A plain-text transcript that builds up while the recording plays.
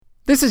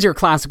This is your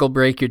Classical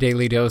Break, your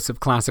daily dose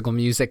of classical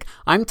music.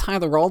 I'm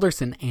Tyler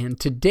Alderson, and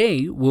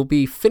today we'll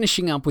be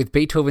finishing up with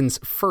Beethoven's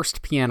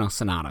First Piano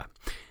Sonata.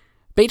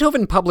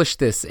 Beethoven published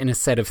this in a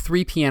set of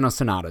 3 piano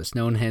sonatas,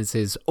 known as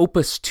his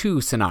Opus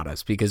 2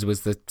 sonatas, because it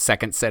was the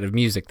second set of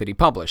music that he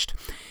published.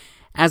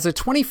 As a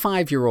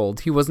 25-year-old,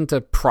 he wasn't a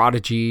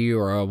prodigy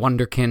or a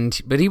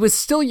wunderkind, but he was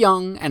still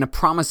young and a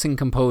promising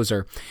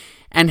composer.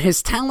 And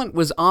his talent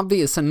was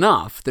obvious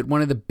enough that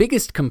one of the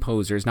biggest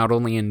composers, not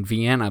only in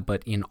Vienna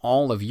but in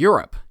all of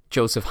Europe,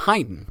 Joseph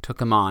Haydn, took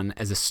him on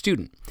as a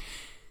student.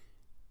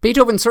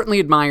 Beethoven certainly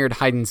admired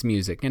Haydn's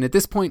music, and at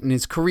this point in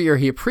his career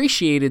he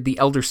appreciated the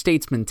elder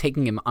statesman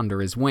taking him under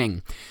his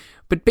wing.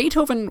 But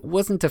Beethoven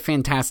wasn't a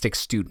fantastic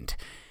student.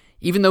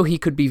 Even though he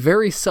could be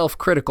very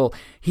self-critical,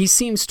 he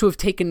seems to have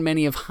taken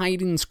many of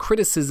Haydn's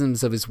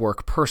criticisms of his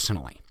work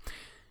personally.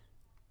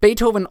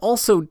 Beethoven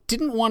also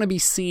didn't want to be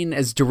seen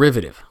as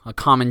derivative, a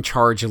common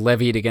charge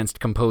levied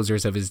against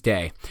composers of his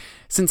day.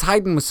 Since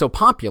Haydn was so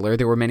popular,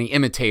 there were many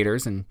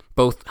imitators, and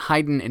both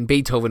Haydn and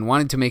Beethoven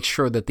wanted to make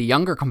sure that the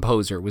younger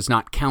composer was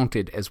not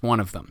counted as one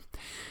of them.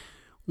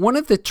 One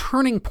of the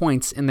turning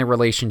points in their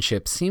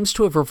relationship seems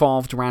to have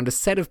revolved around a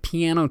set of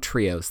piano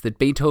trios that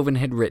Beethoven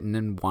had written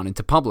and wanted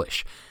to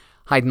publish.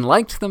 Haydn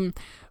liked them,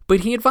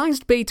 but he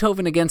advised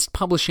Beethoven against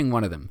publishing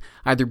one of them,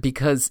 either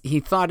because he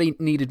thought it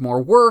needed more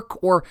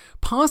work, or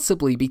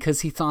possibly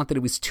because he thought that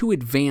it was too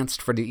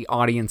advanced for the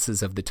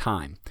audiences of the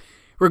time.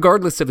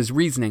 Regardless of his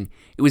reasoning,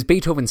 it was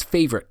Beethoven's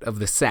favorite of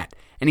the set,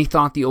 and he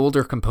thought the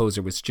older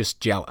composer was just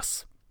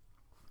jealous.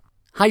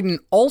 Haydn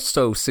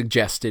also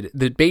suggested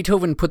that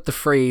Beethoven put the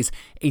phrase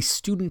 "a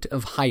student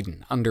of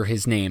Haydn" under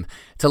his name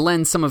to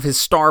lend some of his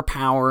star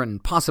power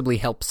and possibly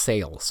help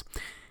sales.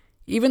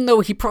 Even though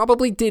he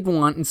probably did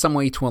want in some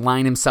way to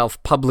align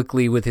himself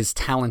publicly with his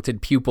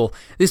talented pupil,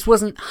 this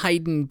wasn't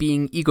Haydn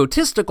being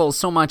egotistical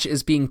so much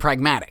as being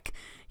pragmatic.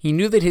 He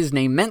knew that his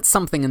name meant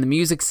something in the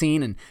music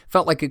scene and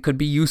felt like it could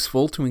be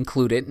useful to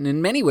include it, and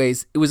in many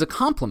ways it was a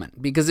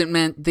compliment because it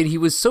meant that he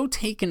was so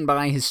taken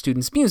by his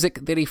students' music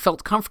that he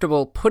felt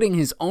comfortable putting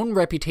his own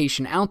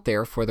reputation out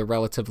there for the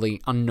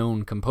relatively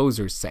unknown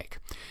composer's sake.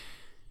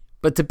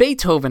 But to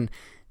Beethoven,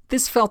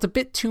 this felt a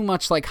bit too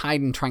much like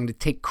Haydn trying to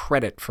take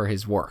credit for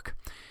his work.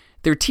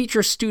 Their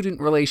teacher-student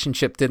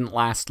relationship didn't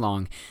last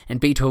long, and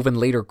Beethoven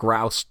later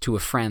groused to a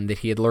friend that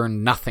he had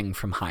learned nothing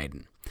from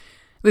Haydn.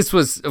 This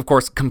was, of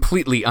course,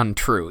 completely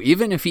untrue.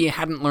 Even if he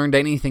hadn't learned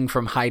anything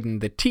from Haydn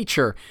the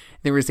teacher,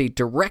 there is a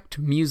direct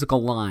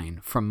musical line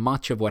from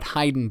much of what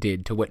Haydn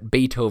did to what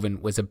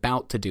Beethoven was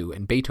about to do,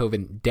 and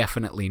Beethoven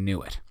definitely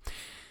knew it.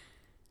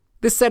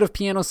 This set of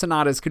piano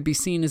sonatas could be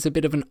seen as a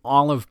bit of an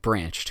olive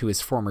branch to his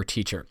former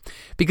teacher,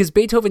 because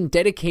Beethoven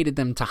dedicated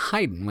them to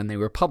Haydn when they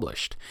were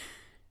published.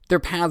 Their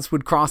paths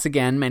would cross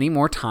again many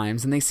more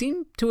times, and they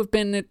seem to have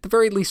been at the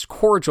very least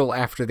cordial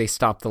after they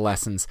stopped the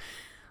lessons.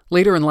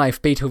 Later in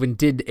life, Beethoven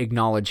did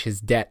acknowledge his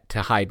debt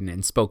to Haydn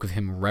and spoke of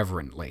him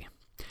reverently.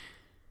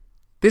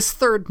 This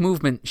third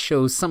movement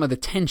shows some of the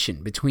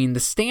tension between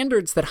the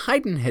standards that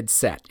Haydn had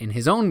set in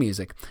his own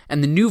music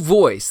and the new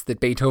voice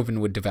that Beethoven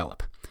would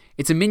develop.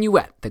 It's a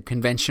minuet, the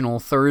conventional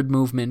third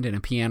movement in a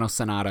piano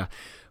sonata,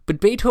 but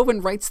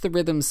Beethoven writes the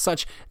rhythms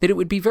such that it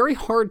would be very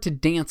hard to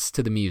dance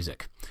to the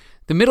music.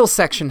 The middle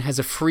section has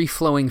a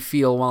free-flowing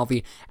feel, while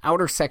the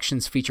outer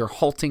sections feature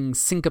halting,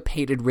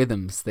 syncopated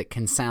rhythms that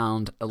can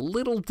sound a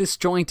little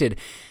disjointed.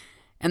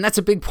 And that's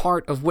a big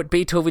part of what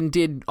Beethoven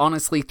did,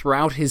 honestly,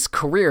 throughout his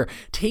career.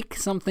 Take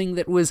something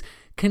that was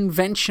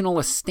conventional,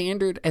 a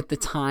standard at the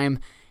time,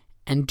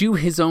 and do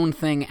his own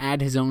thing,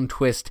 add his own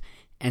twist,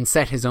 and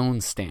set his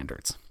own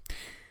standards.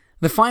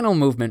 The final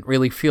movement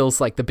really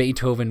feels like the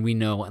Beethoven we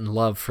know and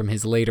love from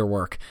his later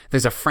work.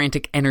 There's a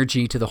frantic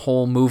energy to the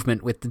whole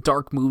movement, with the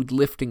dark mood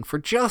lifting for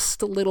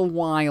just a little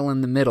while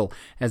in the middle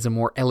as a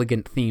more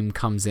elegant theme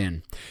comes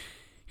in.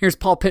 Here's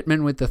Paul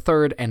Pittman with the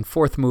third and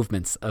fourth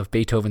movements of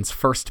Beethoven's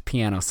First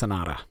Piano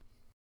Sonata.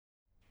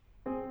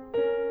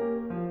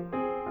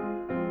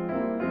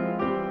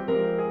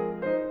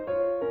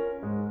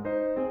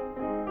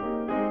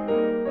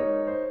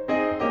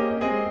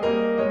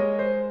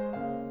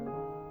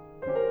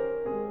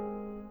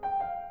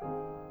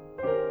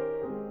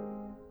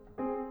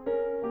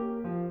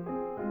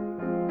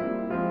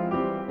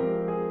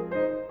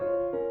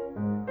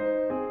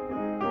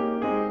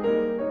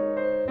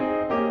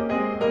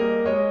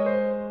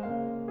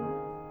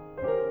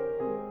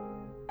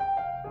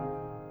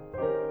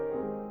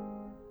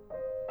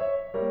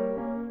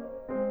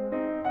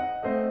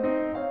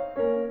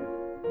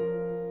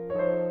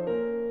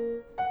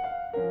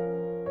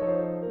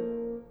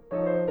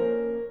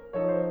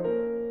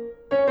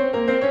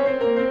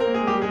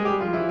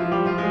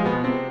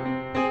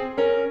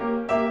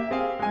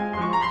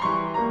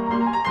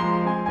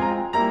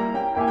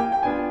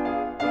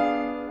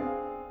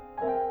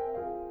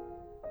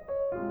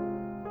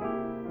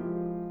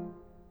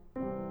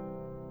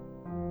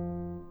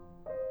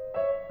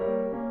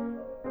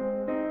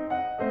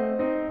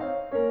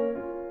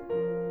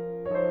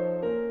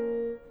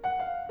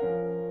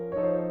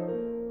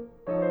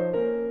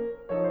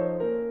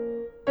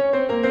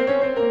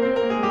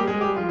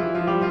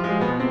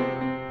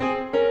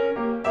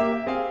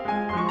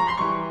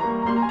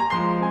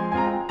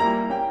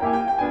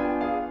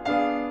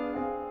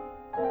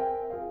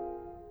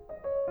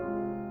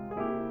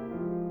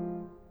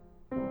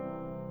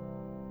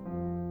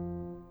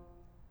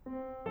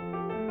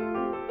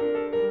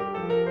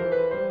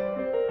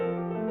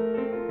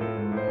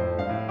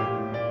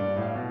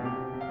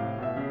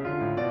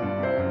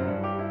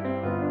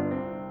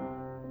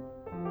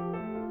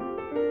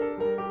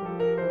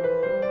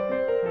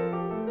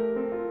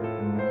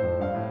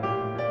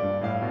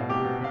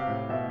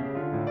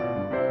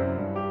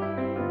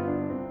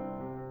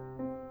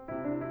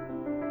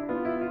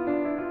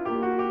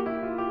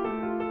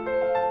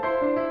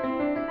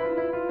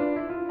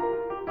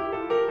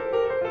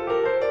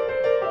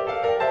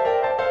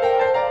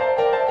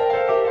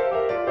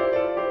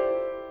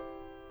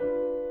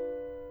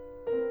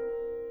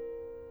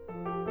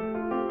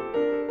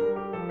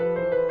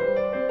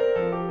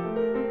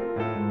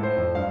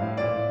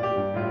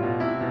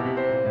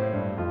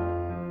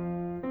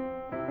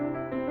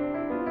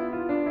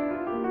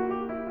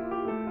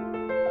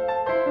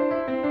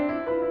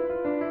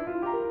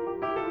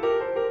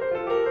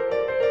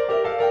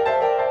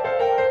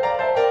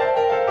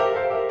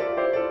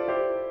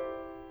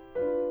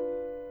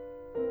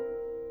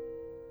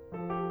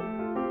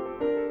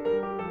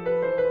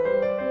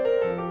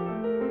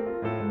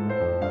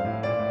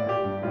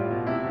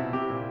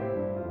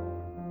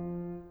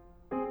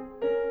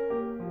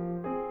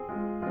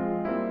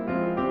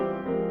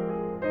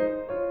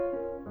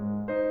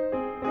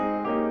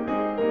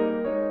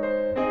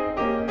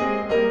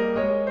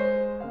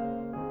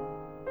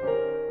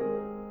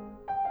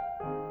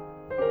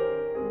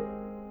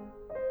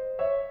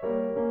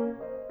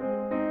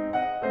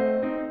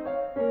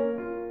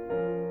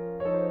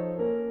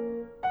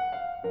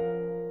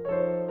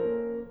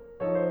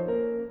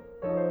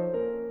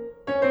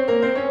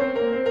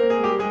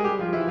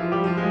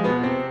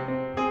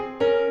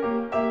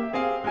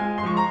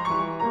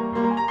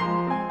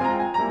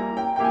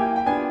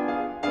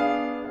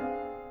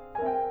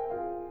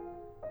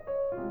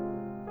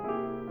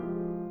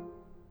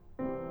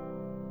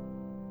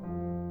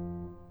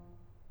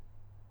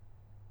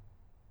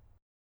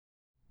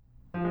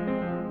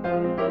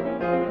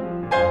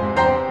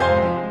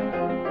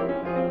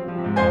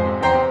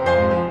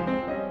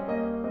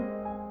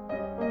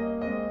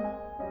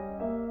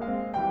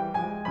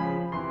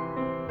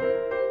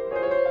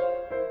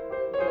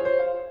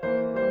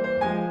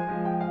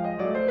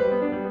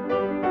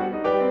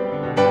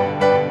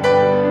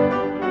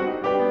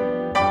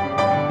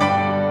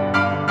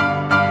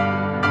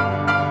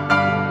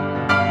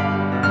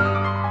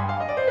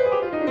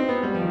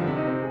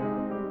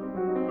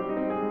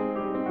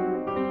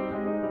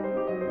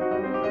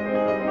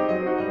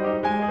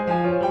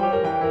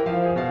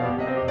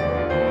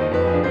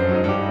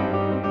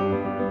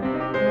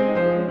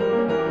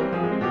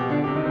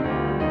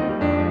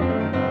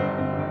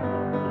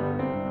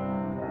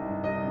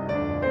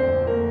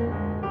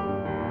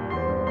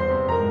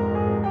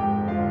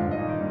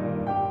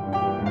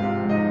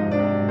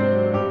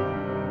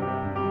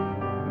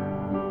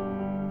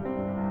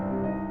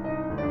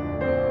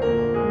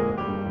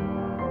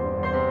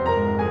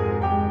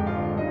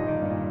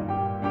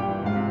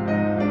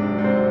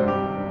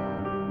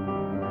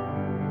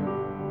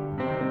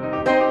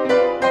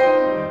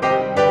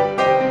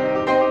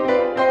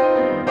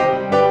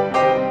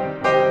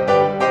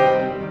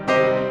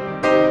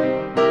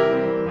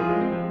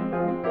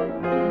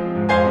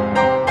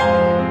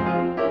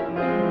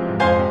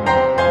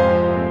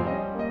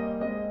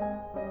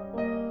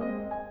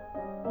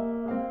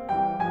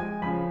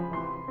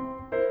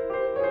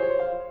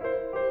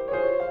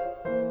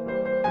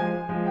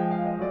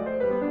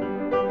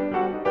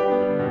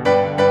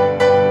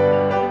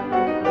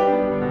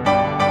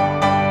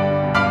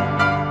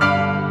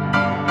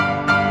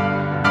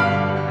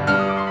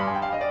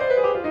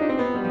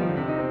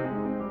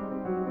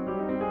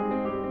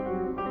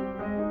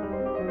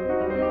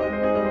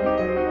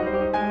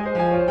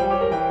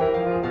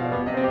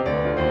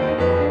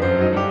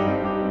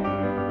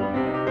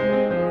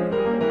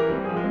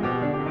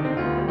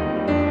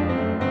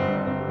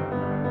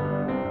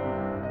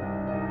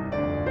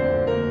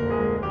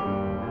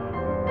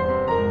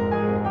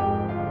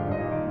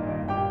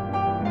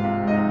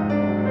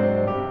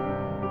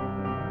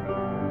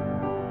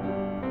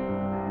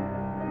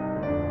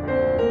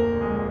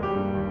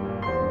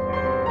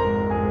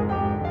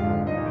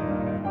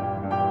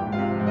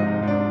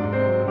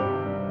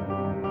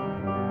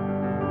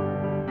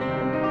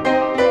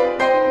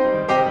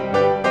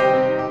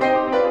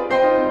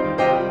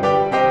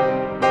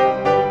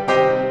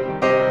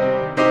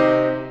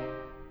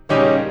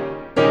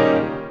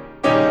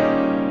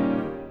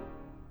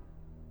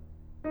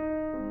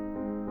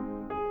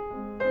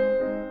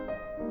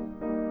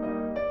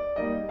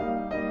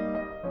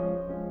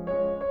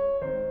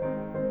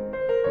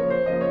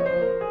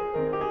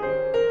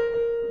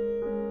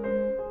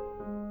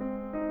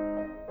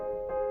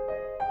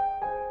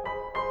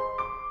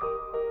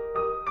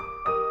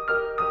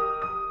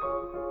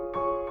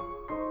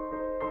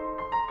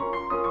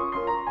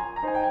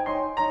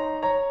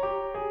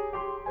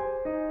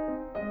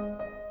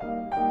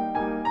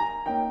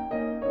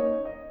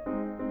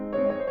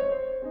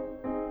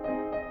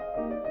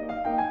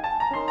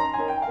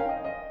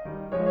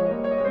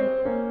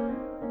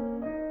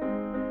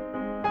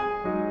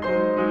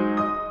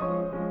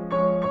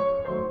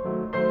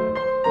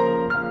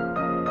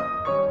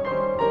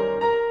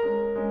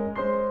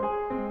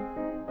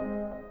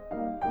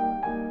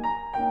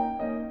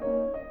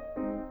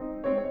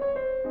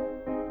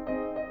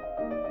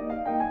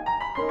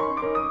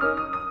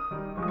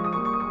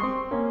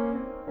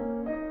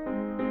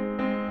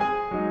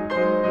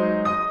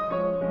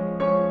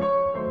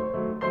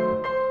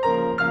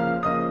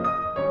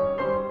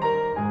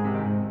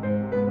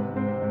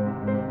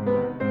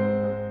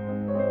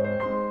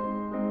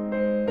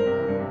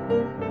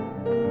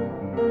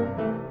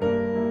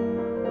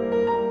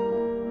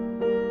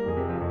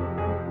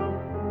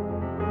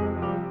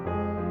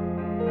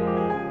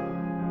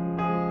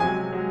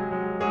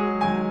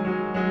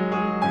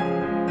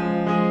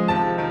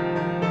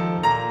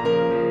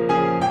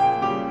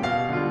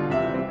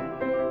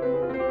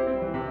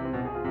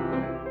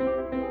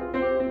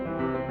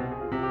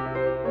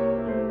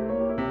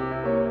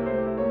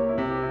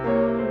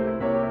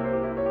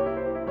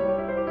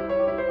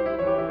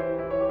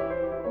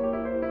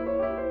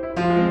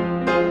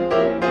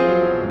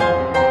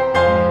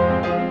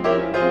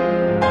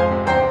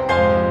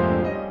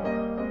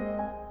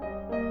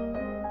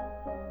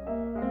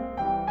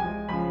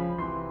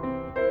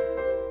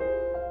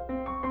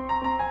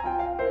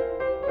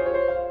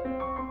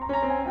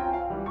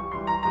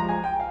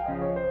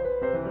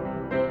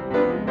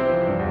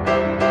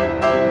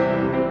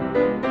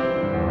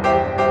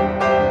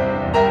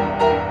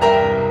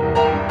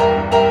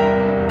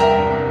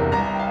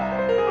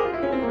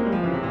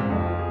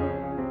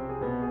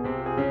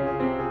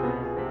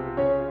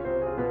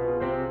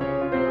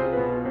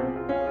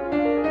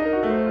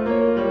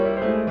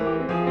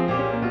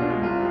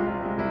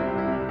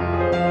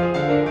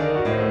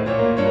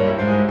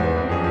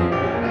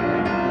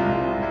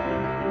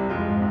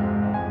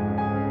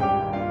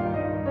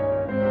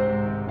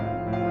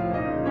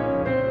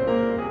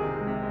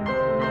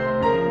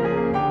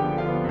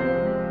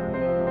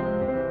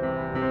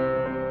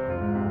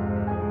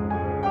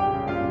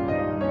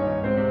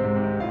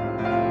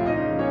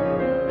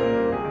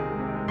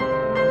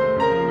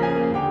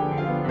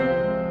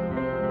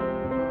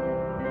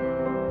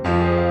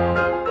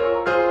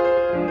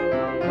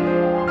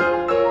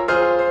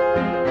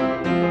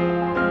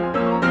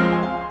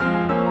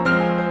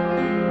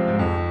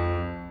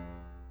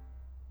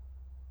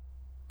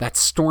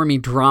 stormy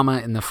drama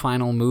in the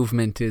final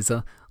movement is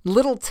a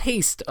little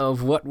taste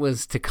of what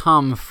was to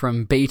come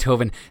from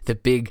Beethoven, the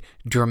big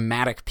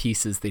dramatic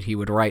pieces that he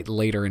would write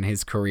later in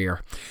his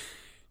career.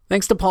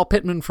 Thanks to Paul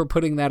Pittman for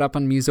putting that up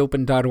on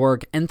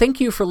musopen.org, and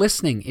thank you for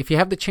listening. If you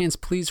have the chance,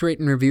 please rate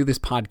and review this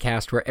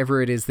podcast wherever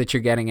it is that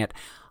you're getting it.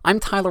 I'm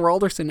Tyler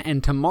Alderson,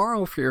 and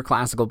tomorrow for your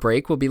classical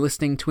break, we'll be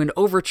listening to an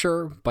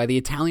overture by the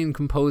Italian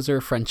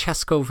composer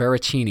Francesco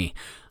Veracini.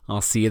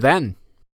 I'll see you then.